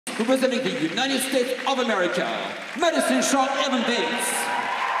representing the United States of America, Madison Shaw Evan Bates.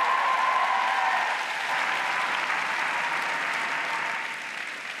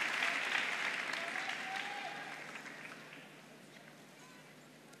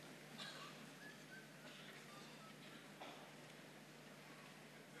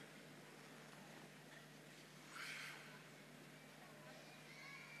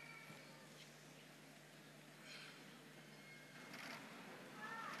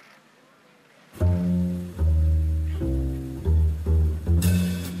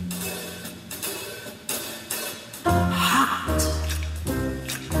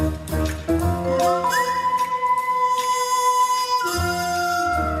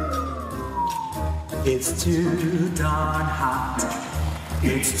 It's too darn hot.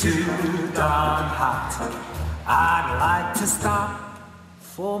 It's too darn hot. I'd like to stop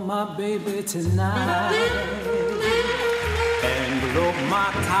for my baby tonight and blow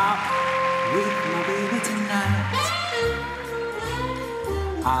my top with my baby tonight.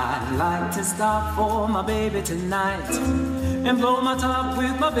 I'd like to stop for my baby tonight and blow my top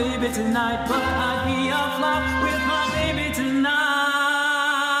with my baby tonight, but I'd be a flop with my baby tonight.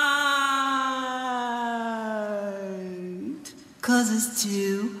 'Cause it's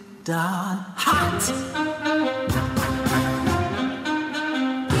too darn hot.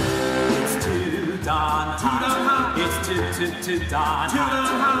 It's too darn hot. It's too darn hot.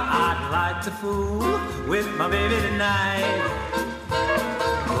 I'd like to fool with my baby tonight.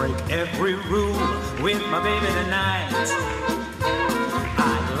 Break every rule with my baby tonight.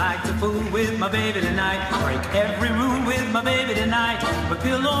 I'd like to fool with my baby tonight. Break every rule with my baby tonight. But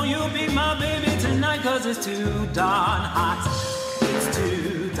pillow, you'll be my baby tonight, 'cause it's too darn hot. It's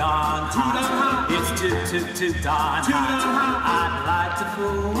too darn hot. It's too darn hot. I'd like to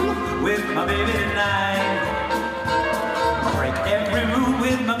fool with my baby tonight. Break every rule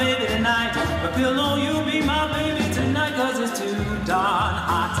with my baby tonight. But pillow, you'll be my baby tonight, 'cause it's too darn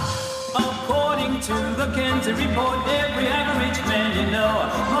hot. According to the Kenzie report, every average man you know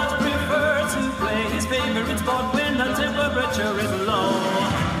must prefer to play his favorite sport when the temperature is low.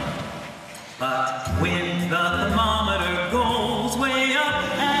 But when the thermometer goes way up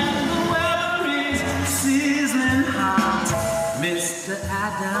and the weather is sizzling hot, Mr.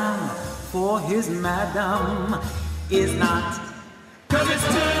 Adam for his madam is not. 'Cause it's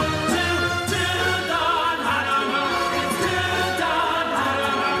too darn hot. It's too darn hot.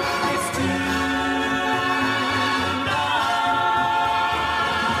 It's too darn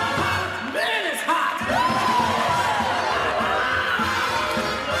hot. Man, it's hot.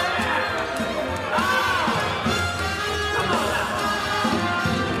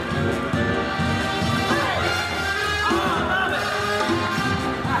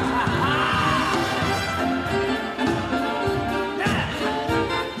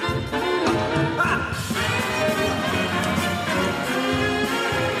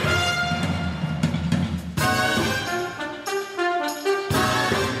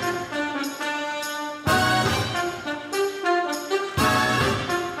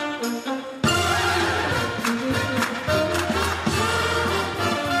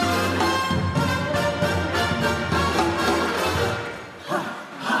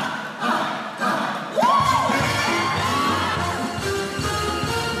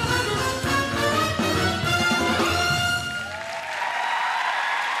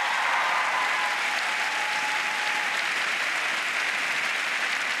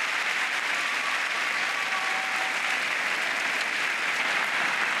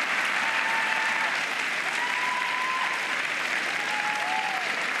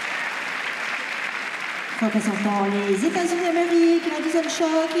 Représentant les États-Unis d'Amérique, Madison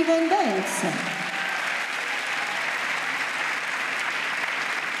Chock, Evan Bates.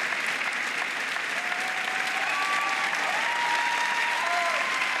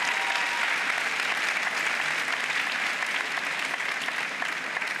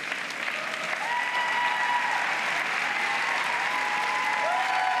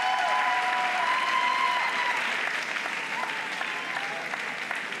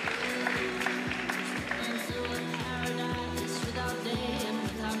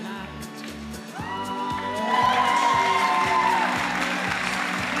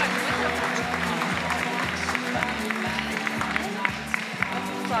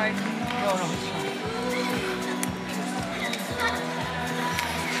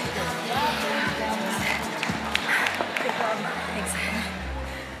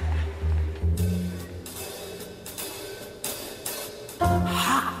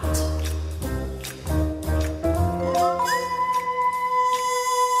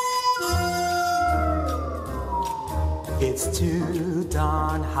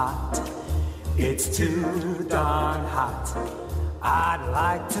 hot. It's too darn hot. I'd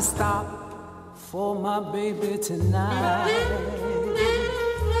like to stop for my baby tonight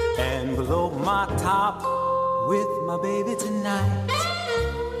and blow my top with my baby tonight.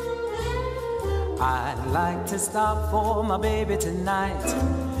 I'd like to stop for my baby tonight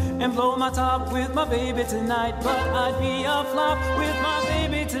and blow my top with my baby tonight, but I'd be a flop with my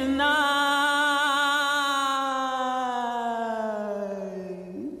baby tonight,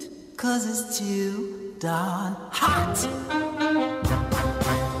 'cause it's too darn hot.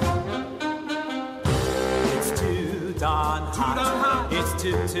 It's too darn hot. It's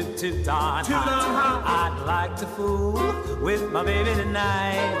too darn hot. I'd like to fool with my baby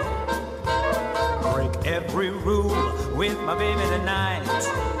tonight. Break every rule with my baby tonight.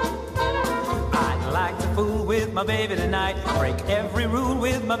 I'd like to fool with my baby tonight. Break every rule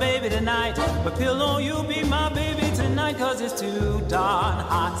with my baby tonight. But pillow, you be my baby tonight, 'cause it's too darn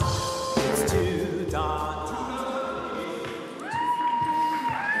hot. It's too darn hot.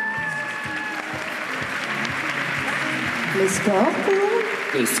 Les scores pour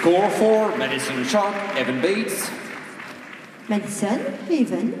The score for Madison Chock, Evan Bates. Madison et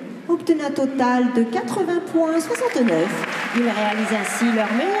Evan obtiennent un total de 80,69. Ils réalisent ainsi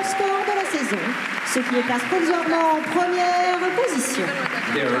leur meilleur score de la saison, ce qui les place provisoirement en première position.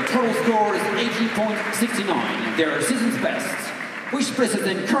 Their total score is 80.69, their season's best, which places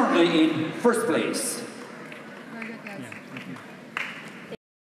them currently in first place.